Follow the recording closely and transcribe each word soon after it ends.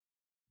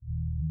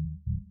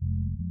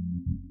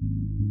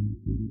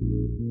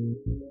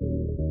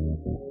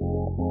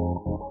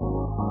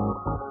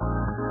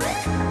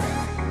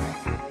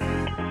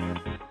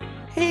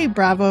Hey,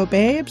 Bravo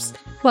babes.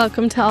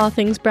 Welcome to All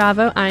Things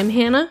Bravo. I'm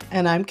Hannah.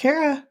 And I'm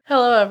Kara.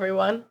 Hello,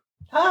 everyone.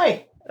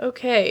 Hi.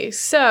 Okay,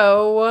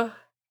 so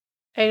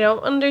I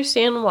don't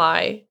understand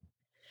why,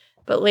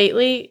 but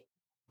lately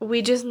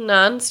we just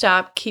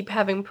nonstop keep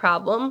having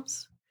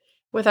problems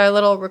with our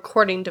little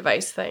recording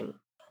device thing.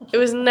 It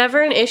was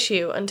never an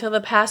issue until the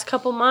past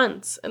couple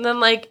months. And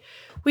then,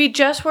 we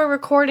just were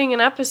recording an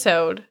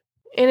episode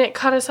and it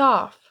cut us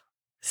off.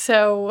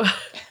 So,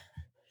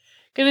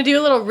 gonna do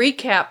a little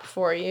recap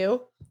for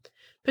you.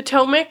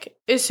 Potomac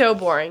is so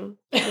boring.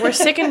 We're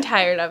sick and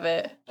tired of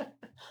it.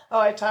 Oh,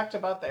 I talked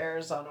about the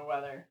Arizona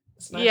weather.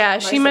 It's nice, Yeah,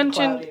 nice she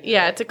mentioned,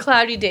 it's a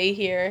cloudy day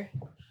here.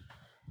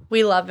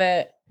 We love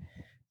it.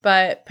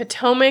 But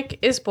Potomac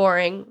is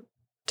boring.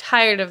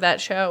 Tired of that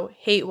show.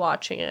 Hate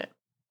watching it.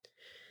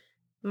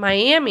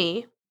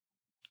 Miami.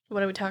 What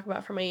do we talk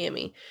about for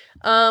Miami?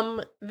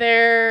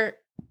 They're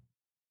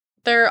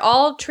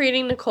all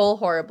treating Nicole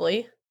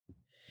horribly.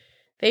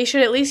 They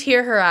should at least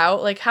hear her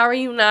out. Like, how are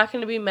you not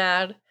going to be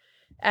mad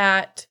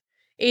at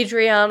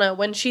Adriana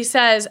when she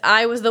says,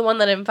 I was the one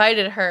that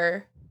invited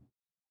her?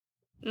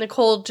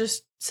 Nicole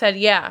just said,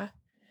 yeah.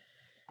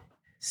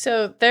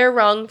 So they're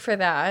wrong for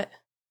that.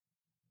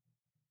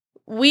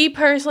 We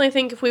personally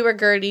think if we were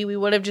Gertie, we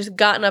would have just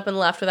gotten up and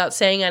left without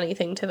saying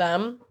anything to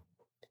them.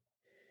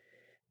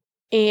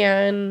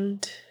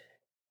 And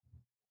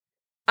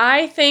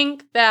I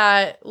think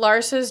that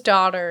Larsa's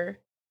daughter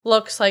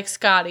looks like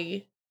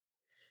Scotty,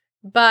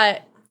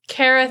 but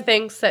Kara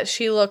thinks that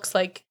she looks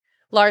like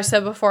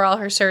Larsa before all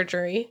her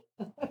surgery.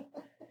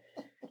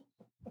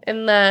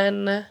 And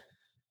then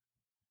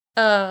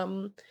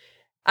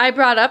I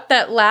brought up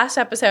that last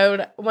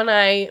episode when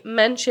I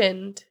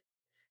mentioned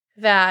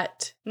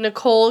that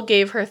Nicole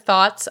gave her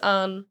thoughts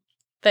on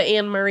the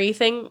Anne-Marie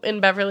thing in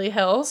Beverly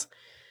Hills.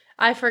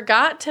 I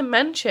forgot to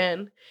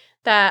mention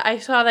that I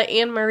saw that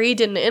Anne-Marie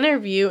did an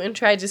interview and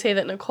tried to say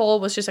that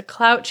Nicole was just a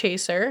clout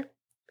chaser.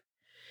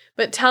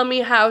 But tell me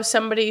how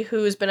somebody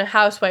who's been a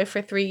housewife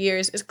for 3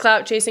 years is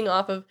clout chasing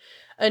off of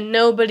a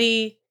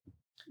nobody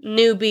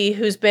newbie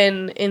who's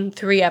been in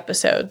 3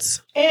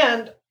 episodes.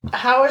 And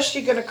how is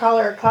she going to call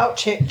her a clout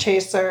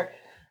chaser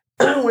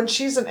when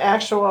she's an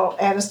actual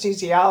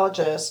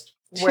anesthesiologist?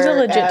 She's a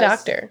legit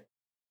doctor.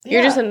 Yeah,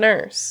 you're just a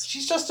nurse.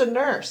 She's just a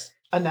nurse.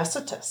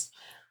 Anesthetist.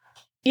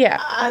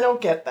 Yeah. I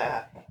don't get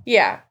that.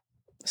 Yeah.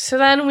 So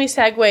then we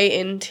segue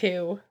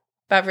into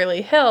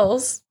Beverly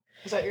Hills.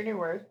 Is that your new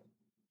word?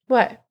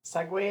 What?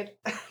 Segued?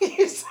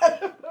 You said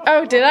it.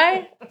 Oh, did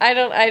I?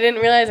 I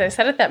didn't realize I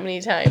said it that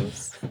many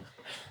times.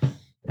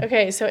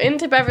 Okay, so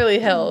into Beverly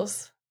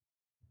Hills.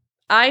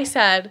 I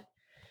said,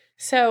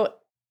 so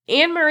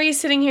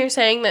Anne-Marie's sitting here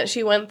saying that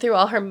she went through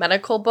all her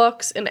medical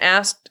books and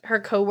asked her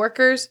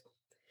coworkers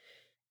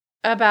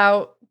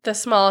about the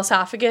small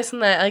esophagus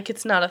and that,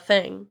 it's not a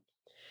thing.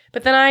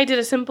 But then I did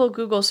a simple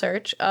Google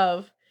search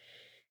of,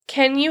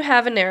 can you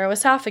have a narrow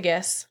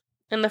esophagus?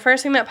 And the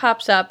first thing that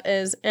pops up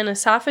is an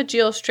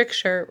esophageal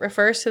stricture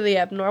refers to the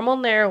abnormal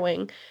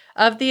narrowing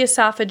of the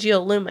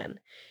esophageal lumen.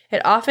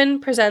 It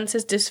often presents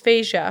as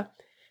dysphagia,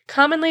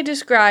 commonly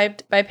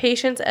described by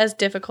patients as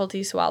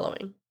difficulty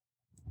swallowing.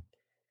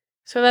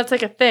 So that's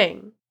a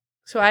thing.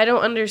 So I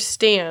don't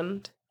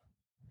understand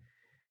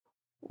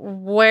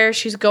where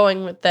she's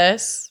going with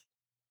this.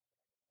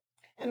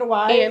 And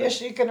why is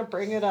she going to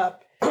bring it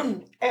up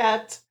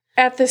at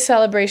the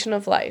celebration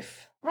of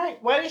life? Right.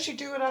 Why did she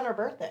do it on her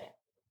birthday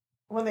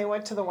when they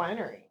went to the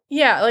winery?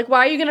 Yeah,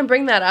 why are you going to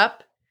bring that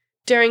up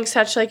during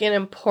such an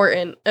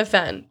important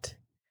event?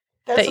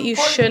 That's that you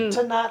shouldn't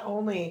to not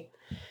only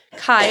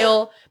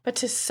Kyle, but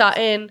to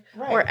Sutton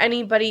or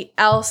anybody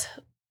else.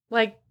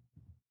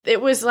 It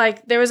was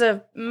there was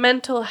a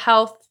mental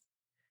health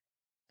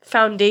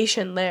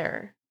foundation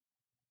there.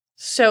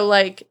 So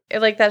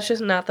that's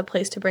just not the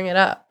place to bring it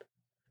up.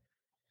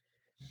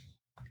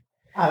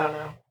 I don't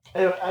know.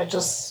 I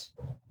just...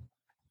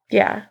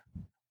 Yeah.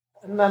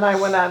 And then I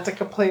went on to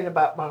complain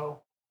about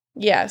Mo.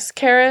 Yes.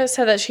 Kara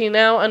said that she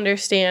now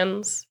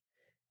understands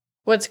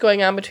what's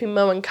going on between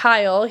Mo and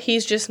Kyle.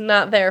 He's just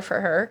not there for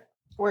her.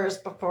 Whereas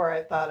before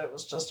I thought it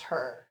was just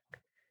her.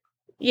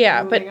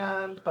 Yeah,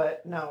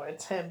 but no,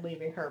 it's him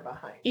leaving her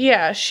behind.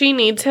 Yeah, she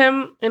needs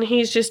him, and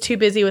he's just too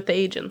busy with the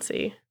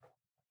agency.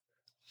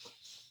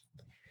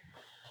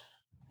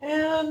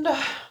 And,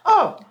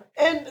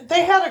 and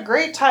they had a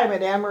great time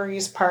at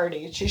Anne-Marie's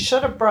party. She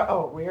should have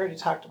brought, we already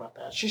talked about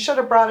that. She should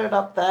have brought it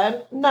up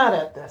then, not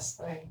at this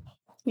thing.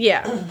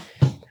 Yeah.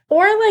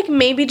 Or,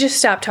 maybe just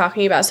stop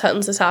talking about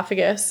Sutton's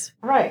esophagus.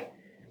 Right.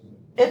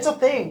 It's a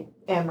thing,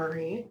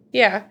 Anne-Marie.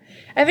 Yeah.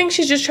 I think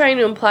she's just trying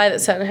to imply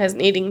that Sutton has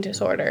an eating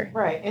disorder.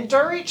 Right. And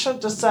Dorit should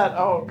have just said,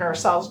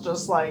 Garcelle's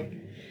just lighting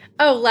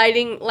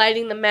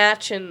the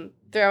match and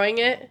throwing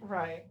it?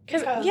 Right.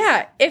 Because,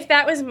 if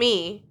that was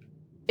me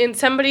and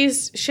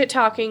somebody's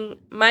shit-talking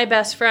my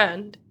best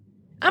friend,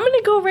 I'm going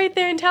to go right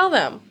there and tell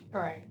them.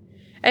 Right.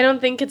 I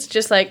don't think it's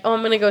just I'm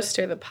going to go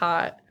stir the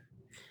pot.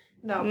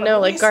 No, No,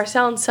 at like least-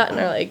 Garcelle and Sutton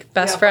are like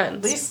best yeah, but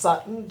friends. At least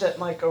Sutton didn't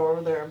like go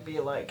over there and be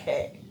like,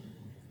 "Hey."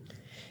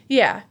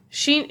 Yeah,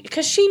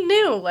 because she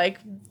knew like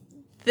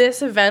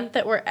this event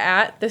that we're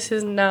at. This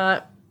is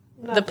not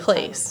Not the time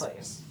place. and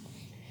place.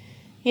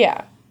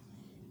 Yeah.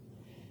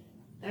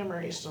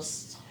 Emery's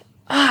just.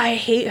 I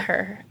hate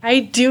her.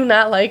 I do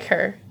not like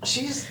her.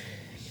 She's.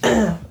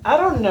 I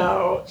don't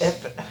know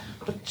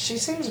but she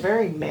seems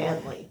very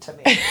manly to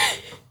me.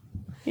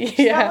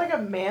 She's got like a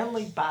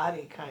manly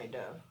body, kind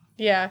of.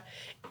 Yeah.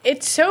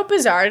 It's so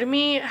bizarre to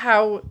me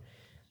how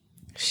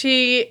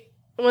she,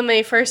 when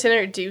they first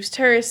introduced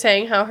her, is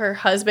saying how her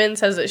husband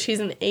says that she's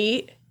an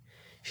 8.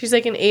 She's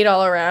like an 8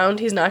 all around.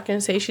 He's not going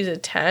to say she's a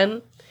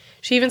 10.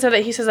 She even said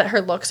that he says that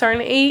her looks are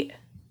an 8.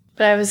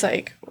 But I was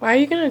like, why are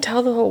you going to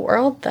tell the whole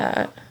world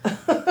that?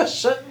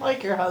 Shouldn't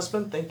like your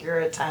husband think you're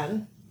a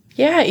 10?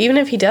 Yeah, even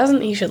if he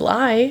doesn't, he should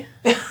lie.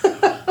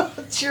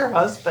 It's your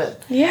husband.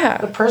 Yeah.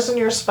 The person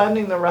you're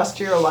spending the rest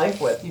of your life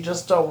with. You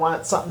just don't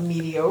want something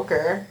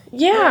mediocre.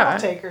 Yeah. I'll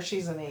take her.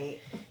 She's an 8.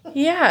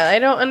 Yeah, I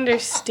don't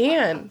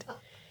understand.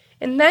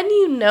 And then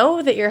you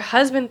know that your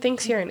husband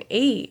thinks you're an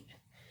 8.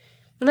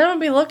 And then I'll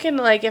be looking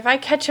like, if I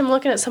catch him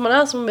looking at someone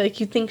else, I'm going to be like,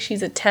 you think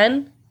she's a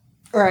 10?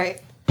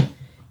 Right.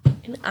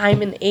 And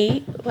I'm an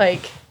 8?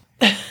 Like,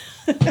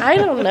 I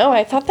don't know.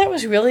 I thought that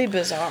was really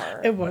bizarre.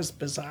 It was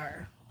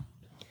bizarre.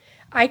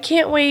 I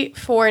can't wait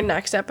for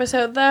next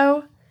episode,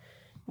 though,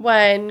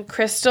 when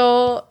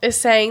Crystal is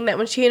saying that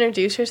when she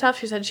introduced herself,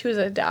 she said she was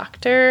a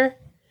doctor.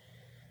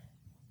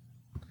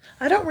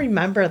 I don't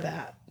remember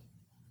that.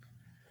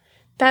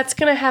 That's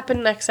going to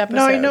happen next episode.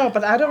 No, I know,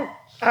 but I don't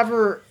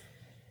ever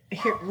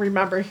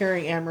remember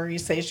hearing Anne-Marie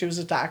say she was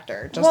a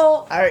doctor.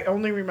 I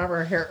only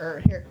remember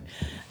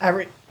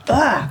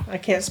I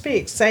can't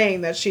speak,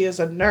 saying that she is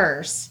a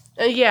nurse.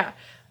 Yeah,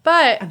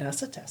 but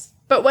Anesthetist.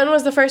 But when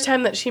was the first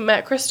time that she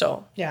met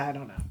Crystal? Yeah, I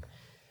don't know.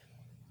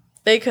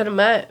 They could have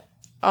met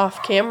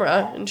off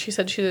camera, and she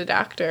said she's a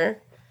doctor.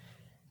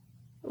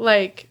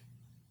 Like,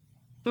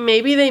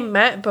 maybe they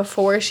met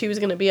before she was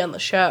going to be on the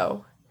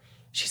show.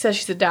 She says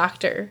she's a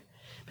doctor.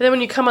 But then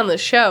when you come on the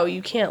show,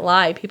 you can't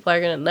lie. People are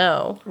going to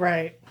know.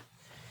 Right.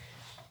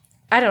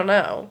 I don't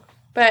know.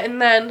 But, and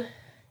then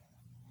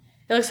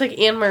it looks like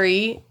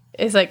Anne-Marie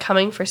is, like,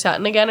 coming for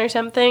Sutton again or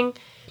something.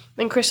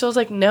 And Crystal's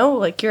like, no,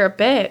 like, you're a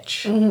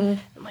bitch. Mm-hmm.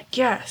 I'm like,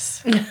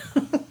 yes.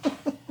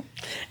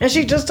 And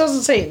she just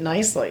doesn't say it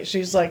nicely.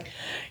 She's like,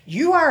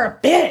 you are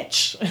a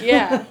bitch.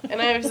 Yeah.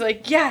 And I was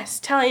like, yes,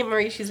 tell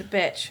Anne-Marie she's a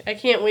bitch. I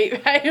can't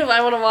wait.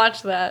 I want to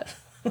watch that.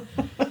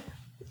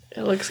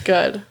 It looks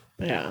good.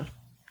 Yeah.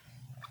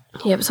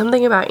 Yeah, but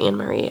something about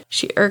Anne-Marie.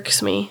 She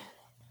irks me.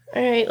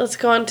 All right, let's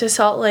go on to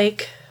Salt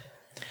Lake.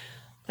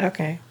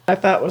 Okay. I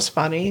thought was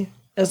funny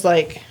is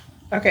like,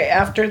 okay,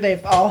 after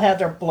they've all had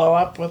their blow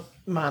up with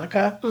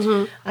Monica,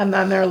 and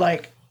then they're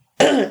like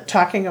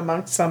talking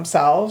amongst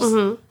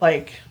themselves,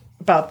 like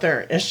about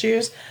their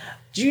issues.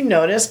 Do you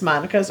notice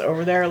Monica's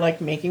over there like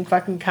making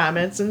fucking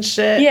comments and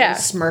shit? Yeah. And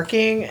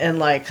smirking and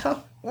like, huh,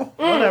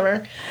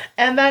 whatever.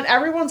 And then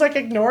everyone's like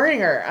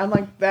ignoring her. I'm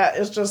like, that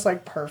is just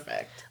like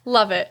perfect.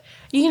 Love it.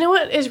 You know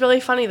what is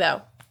really funny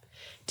though?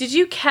 Did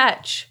you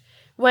catch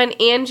when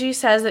Angie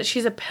says that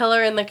she's a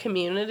pillar in the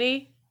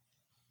community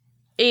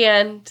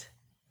and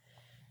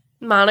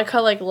Monica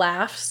like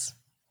laughs?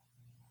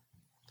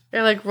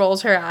 Or, like,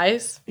 rolls her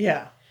eyes.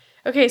 Yeah.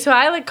 Okay, so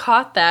I, like,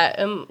 caught that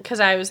because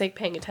I was, like,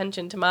 paying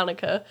attention to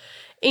Monica.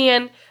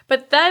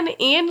 But then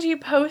Angie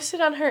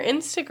posted on her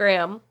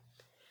Instagram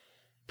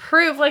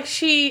proof, like,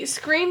 she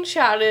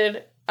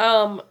screenshotted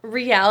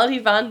Reality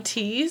Von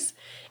Tease,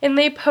 and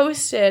they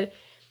posted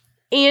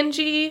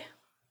Angie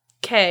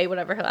K,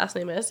 whatever her last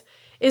name is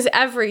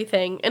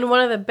everything and one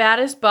of the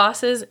baddest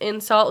bosses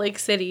in Salt Lake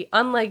City.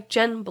 Unlike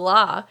Jen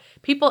Blah,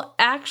 people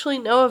actually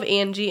know of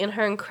Angie and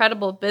her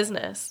incredible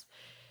business.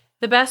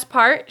 The best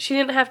part, she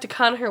didn't have to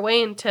con her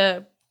way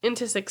into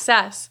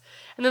success.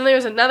 And then there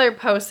was another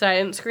post that I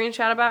didn't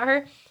screenshot about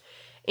her.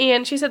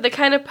 And she said, the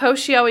kind of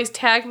post she always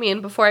tagged me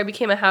in before I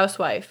became a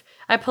housewife.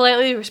 I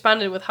politely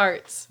responded with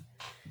hearts.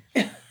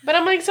 But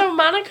I'm like, so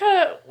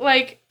Monica,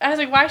 like, I was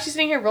like, why is she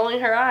sitting here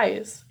rolling her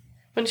eyes?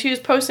 When she was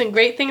posting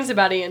great things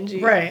about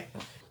Angie. Right.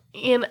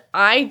 And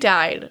I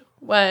died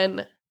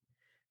when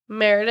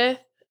Meredith,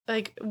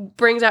 like,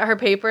 brings out her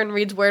paper and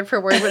reads word for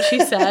word what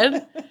she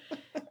said.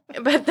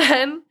 But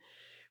then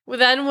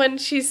when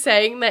she's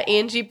saying that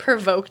Angie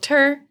provoked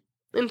her,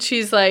 and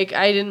she's like,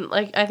 I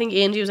think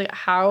Angie was like,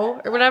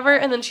 how? Or whatever.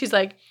 And then she's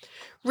like,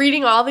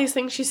 reading all these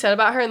things she said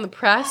about her in the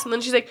press. And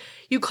then she's like,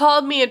 you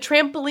called me a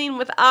trampoline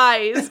with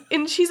eyes.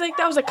 And she's like,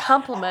 that was a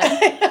compliment.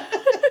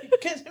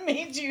 Because it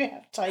means you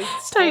have tight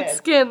skin. Tight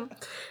skin.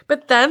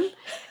 But then,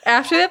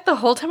 after that, the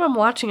whole time I'm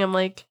watching, I'm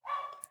like,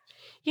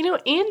 you know,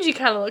 Angie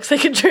kind of looks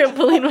like a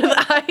trampoline with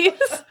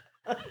eyes.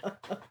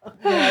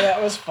 Yeah,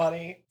 that was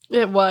funny.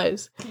 It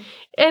was.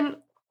 And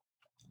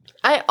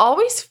I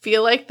always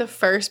feel like the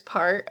first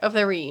part of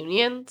the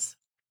reunions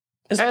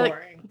It's are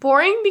boring. like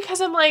boring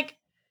because I'm like,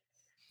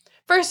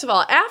 first of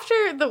all,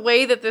 after the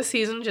way that this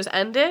season just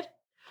ended,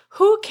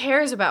 who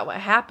cares about what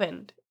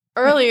happened?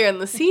 earlier in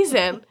the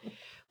season.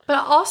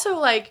 But also,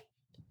 like,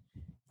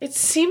 it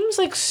seems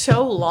like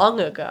so long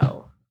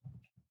ago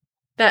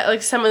that,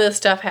 like, some of this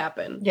stuff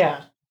happened.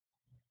 Yeah.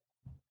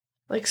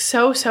 Like,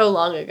 so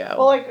long ago.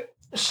 Well, like,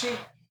 she,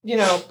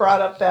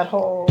 brought up that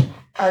whole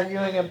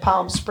arguing in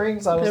Palm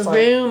Springs. I was the like...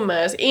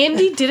 rumors.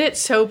 Andy did it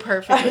so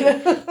perfectly.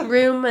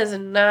 Rumors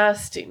and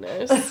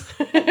nastiness.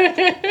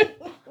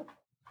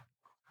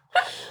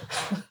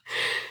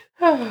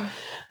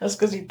 That's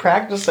because he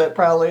practiced it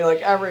probably,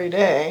 like, every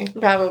day.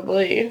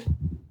 Probably.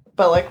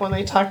 But, like, when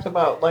they talked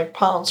about, like,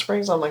 Palm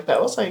Springs, I'm like,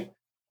 that was, like,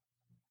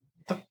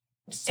 the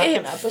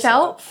second episode. It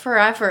felt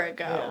forever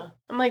ago. Yeah.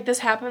 I'm like, this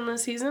happened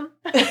this season?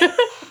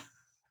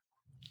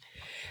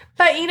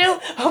 But,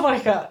 Oh, my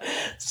God.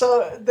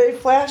 So, they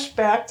flashed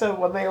back to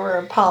when they were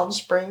in Palm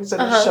Springs,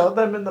 and it showed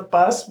them in the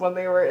bus when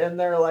they were in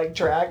their, like,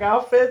 drag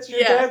outfits. Your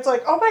dad's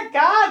like, oh, my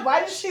God, why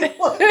does she look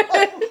like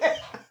that?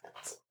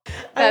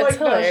 I'm like,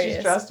 hilarious. No,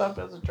 she's dressed up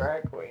as a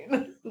drag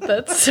queen.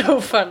 That's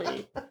so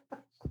funny.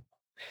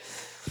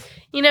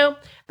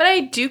 But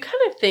I do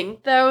kind of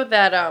think, though,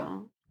 that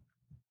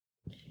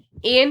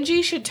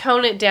Angie should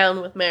tone it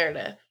down with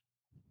Meredith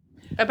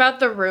about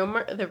the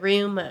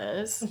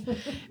rumors.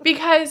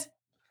 Because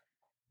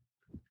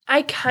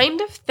I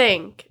kind of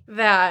think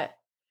that,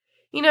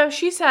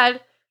 she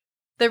said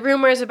the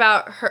rumors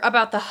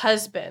about the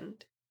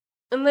husband.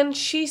 And then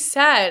she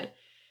said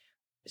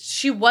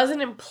she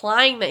wasn't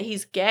implying that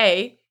he's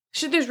gay.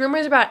 There's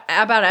rumors about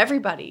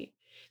everybody.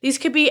 These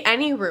could be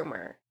any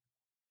rumor.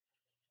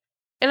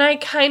 And I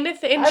kind of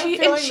think, and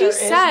she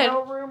said,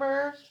 no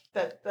rumor.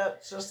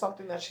 That's just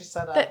something that she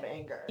said out of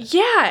anger.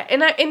 Yeah,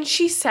 and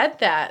she said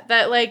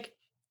that like,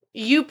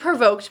 you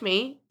provoked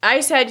me.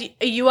 I said,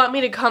 you want me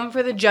to come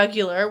for the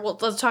jugular. Well,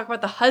 let's talk about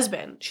the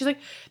husband. She's like,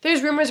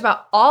 there's rumors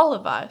about all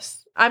of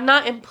us. I'm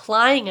not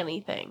implying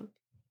anything.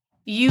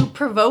 You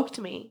provoked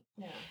me.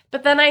 Yeah.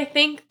 But then I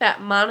think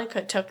that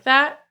Monica took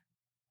that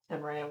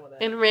and ran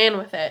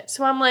with it.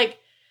 So I'm like,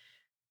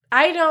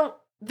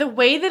 the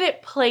way that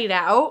it played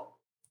out,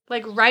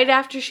 like, right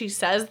after she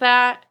says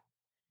that,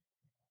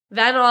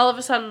 then all of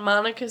a sudden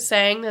Monica's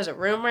saying there's a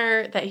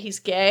rumor that he's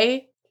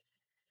gay.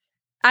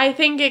 I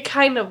think it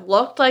kind of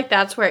looked like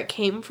that's where it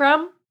came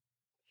from.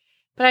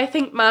 But I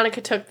think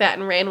Monica took that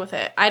and ran with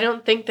it. I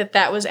don't think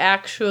that was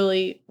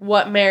actually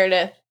what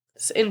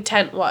Meredith's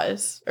intent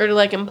was. Or to,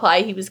 like,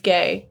 imply he was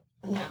gay.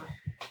 No.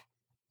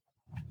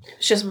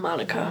 It's just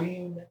Monica.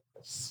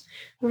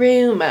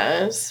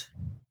 Rumors.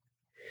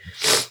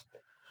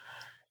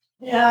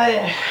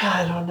 Yeah,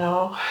 I don't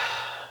know.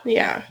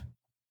 Yeah.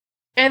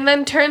 And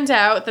then turns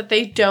out that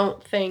they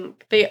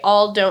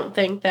all don't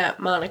think that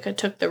Monica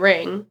took the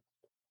ring.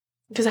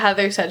 Because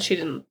Heather said she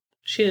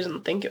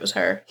doesn't think it was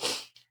her.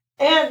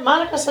 And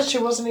Monica said she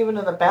wasn't even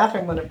in the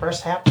bathroom when it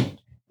first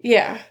happened.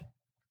 Yeah.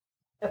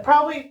 It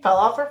probably fell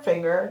off her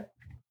finger,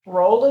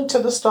 rolled into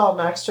the stall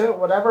next to it.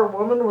 Whatever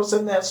woman was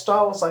in that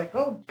stall was like,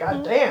 oh,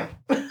 goddamn.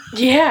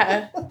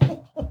 Yeah.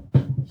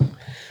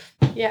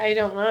 Yeah, I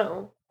don't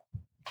know.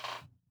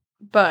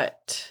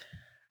 But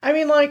I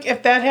mean, like,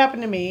 if that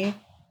happened to me,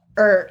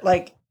 or,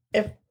 like,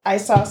 if I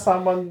saw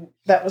someone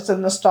that was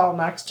in the stall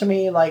next to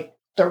me, like,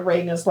 the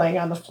ring is laying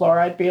on the floor,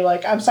 I'd be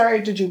like, I'm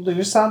sorry, did you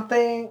lose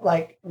something?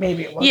 Like,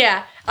 maybe it was.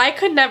 Yeah, I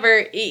could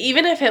never,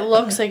 even if it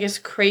looks like it's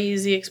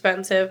crazy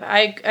expensive,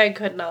 I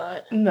could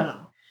not.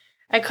 No.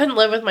 I couldn't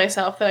live with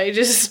myself that I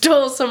just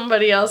stole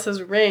somebody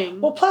else's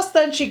ring. Well, plus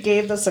then she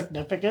gave the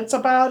significance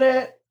about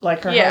it.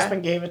 Like, her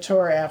husband gave it to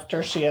her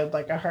after she had,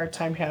 like, a hard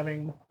time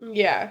having...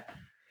 Yeah.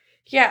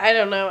 Yeah, I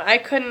don't know. I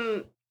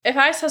couldn't... If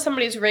I saw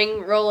somebody's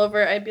ring roll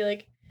over, I'd be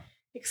like,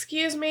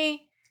 excuse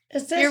me?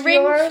 Is this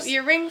yours?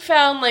 Your ring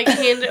fell and, like,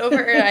 hand it over.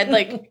 Or I'd,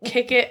 like,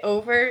 kick it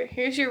over.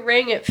 Here's your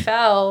ring. It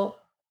fell.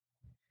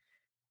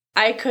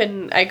 I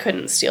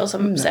couldn't steal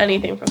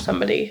anything from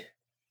somebody.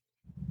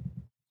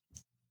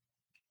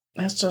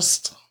 That's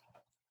just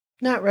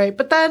not right.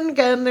 But then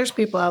again, there's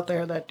people out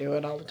there that do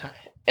it all the time.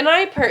 And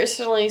I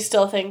personally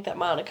still think that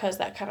Monica's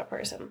that kind of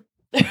person.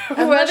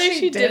 Whether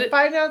she did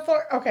find out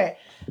for... Okay.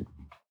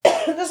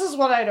 This is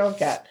what I don't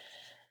get.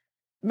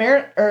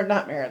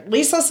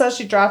 Lisa says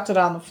she dropped it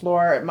on the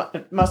floor.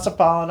 It must have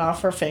fallen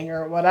off her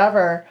finger or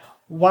whatever.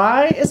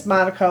 Why is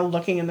Monica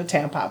looking in the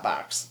tampon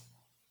box?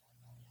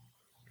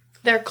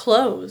 They're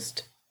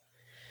closed.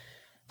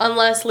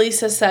 Unless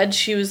Lisa said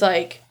she was,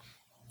 like,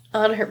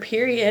 on her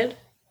period.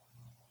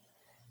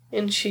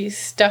 And she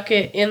stuck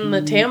it in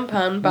the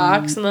tampon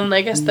box. And then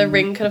I guess the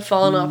ring could have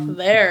fallen off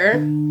there.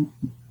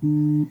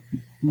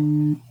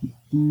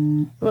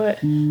 What?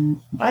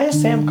 Why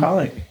is Sam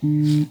calling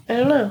me? I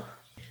don't know.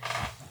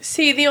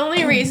 See, the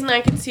only reason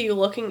I could see you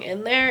looking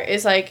in there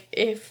is, like,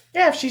 if...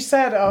 Yeah, if she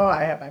said, oh,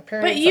 I have my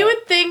period. But you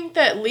would think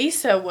that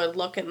Lisa would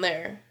look in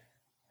there.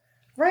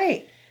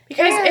 Right.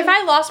 Because if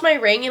I lost my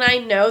ring and I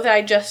know that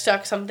I just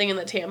stuck something in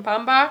the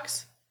tampon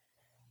box,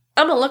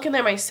 I'm going to look in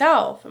there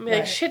myself and be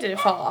like, shit, did it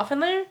fall off in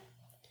there?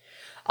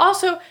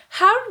 Also,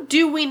 how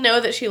do we know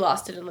that she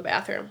lost it in the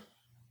bathroom?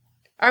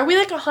 Are we,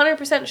 like,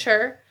 100%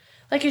 sure?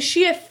 Like, is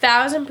she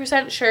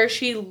 1,000% sure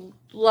she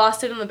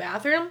lost it in the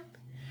bathroom?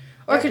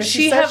 Or Yeah, could 'cause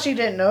she said have... she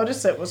didn't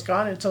notice it was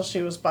gone until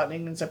she was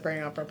buttoning and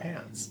zippering up her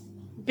pants.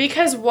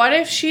 Because what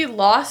if she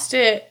lost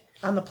it...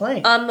 On the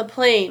plane. On the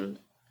plane.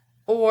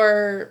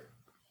 Or,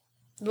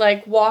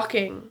 like,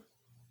 walking.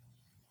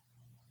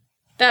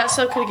 That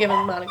still could have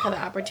given Monica the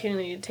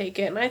opportunity to take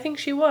it, and I think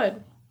she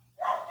would.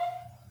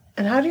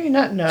 And how do you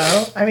not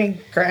know? I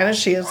mean, granted,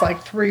 she has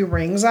like 3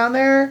 rings on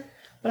there,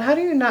 but how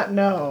do you not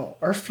know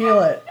or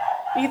feel it?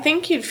 You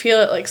think you'd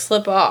feel it, like,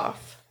 slip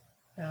off.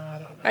 No, I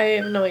don't know. I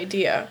have no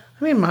idea.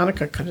 I mean,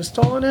 Monica could have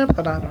stolen it,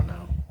 but I don't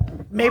know.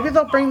 Maybe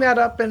they'll bring that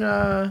up in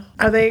a...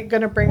 Are they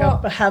going to bring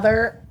up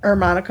Heather or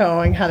Monica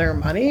owing Heather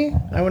money?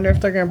 I wonder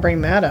if they're going to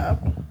bring that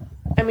up.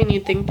 I mean,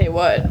 you'd think they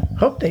would.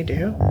 Hope they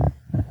do.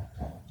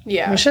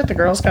 Yeah. I mean, shit, the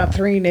girl's got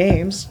 3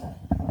 names.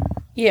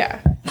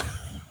 Yeah.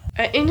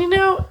 And you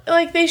know,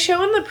 like, they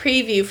show in the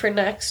preview for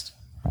next,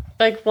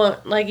 like,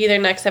 either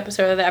next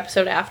episode or the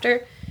episode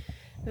after,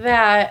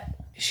 that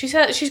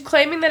she's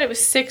claiming that it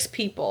was 6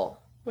 people,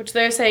 which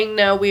they're saying,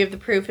 no, we have the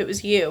proof it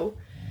was you.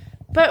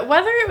 But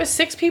whether it was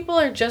 6 people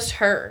or just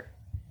her,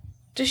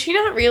 does she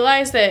not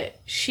realize that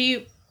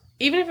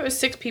even if it was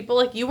 6 people,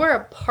 like, you were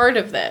a part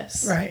of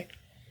this. Right.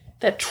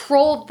 That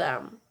trolled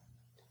them.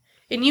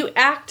 And you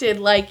acted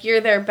like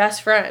you're their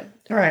best friend.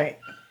 Right.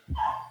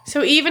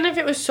 So even if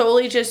it was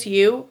solely just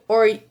you,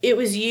 or it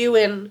was you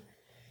and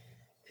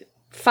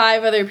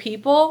 5 other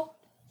people,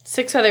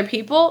 6 other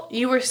people,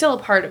 you were still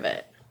a part of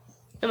it.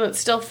 And it's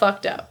still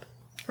fucked up.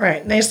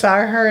 Right. And they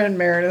saw her in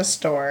Meredith's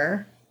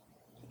store.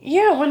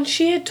 Yeah, when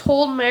she had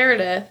told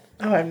Meredith.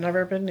 Oh, I've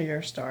never been to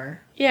your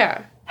store.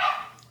 Yeah.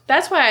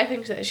 That's why I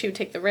think that she would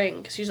take the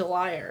ring, because she's a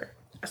liar.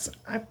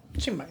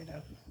 She might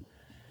have.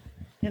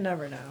 You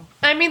never know.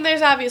 I mean,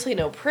 there's obviously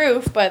no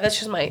proof, but that's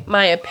just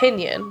my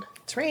opinion.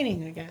 It's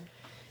raining again.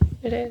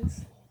 It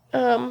is.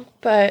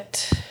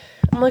 But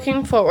I'm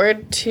looking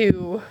forward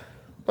to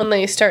when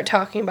they start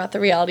talking about the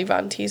reality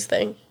Von Teese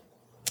thing.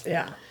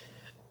 Yeah.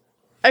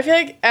 I feel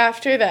like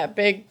after that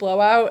big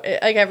blowout,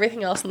 like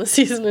everything else in the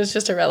season is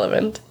just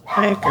irrelevant.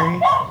 I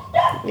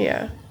agree.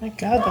 Yeah. My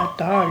God, that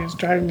dog is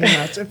driving me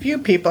nuts. If you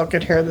people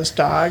could hear this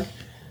dog.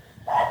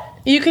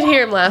 You could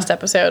hear him last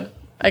episode.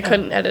 I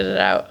couldn't edit it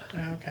out.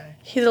 Okay.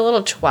 He's a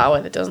little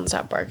chihuahua that doesn't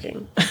stop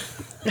barking.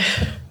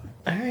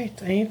 All right.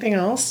 Anything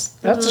else?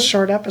 That's a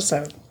short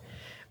episode.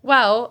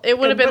 Well, it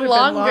would have been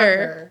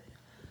longer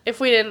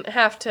if we didn't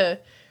have to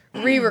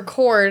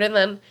re-record, and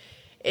then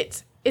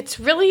it's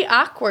really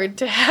awkward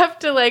to have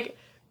to, like,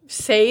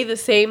 say the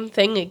same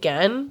thing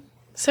again.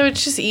 So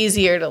it's just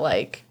easier to,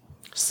 like...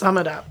 Sum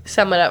it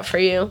up for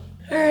you.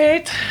 All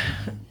right.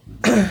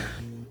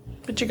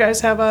 But you guys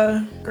have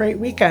a great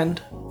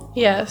weekend.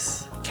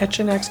 Yes. Catch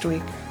you next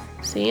week.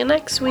 See you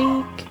next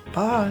week.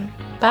 Bye.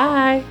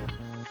 Bye.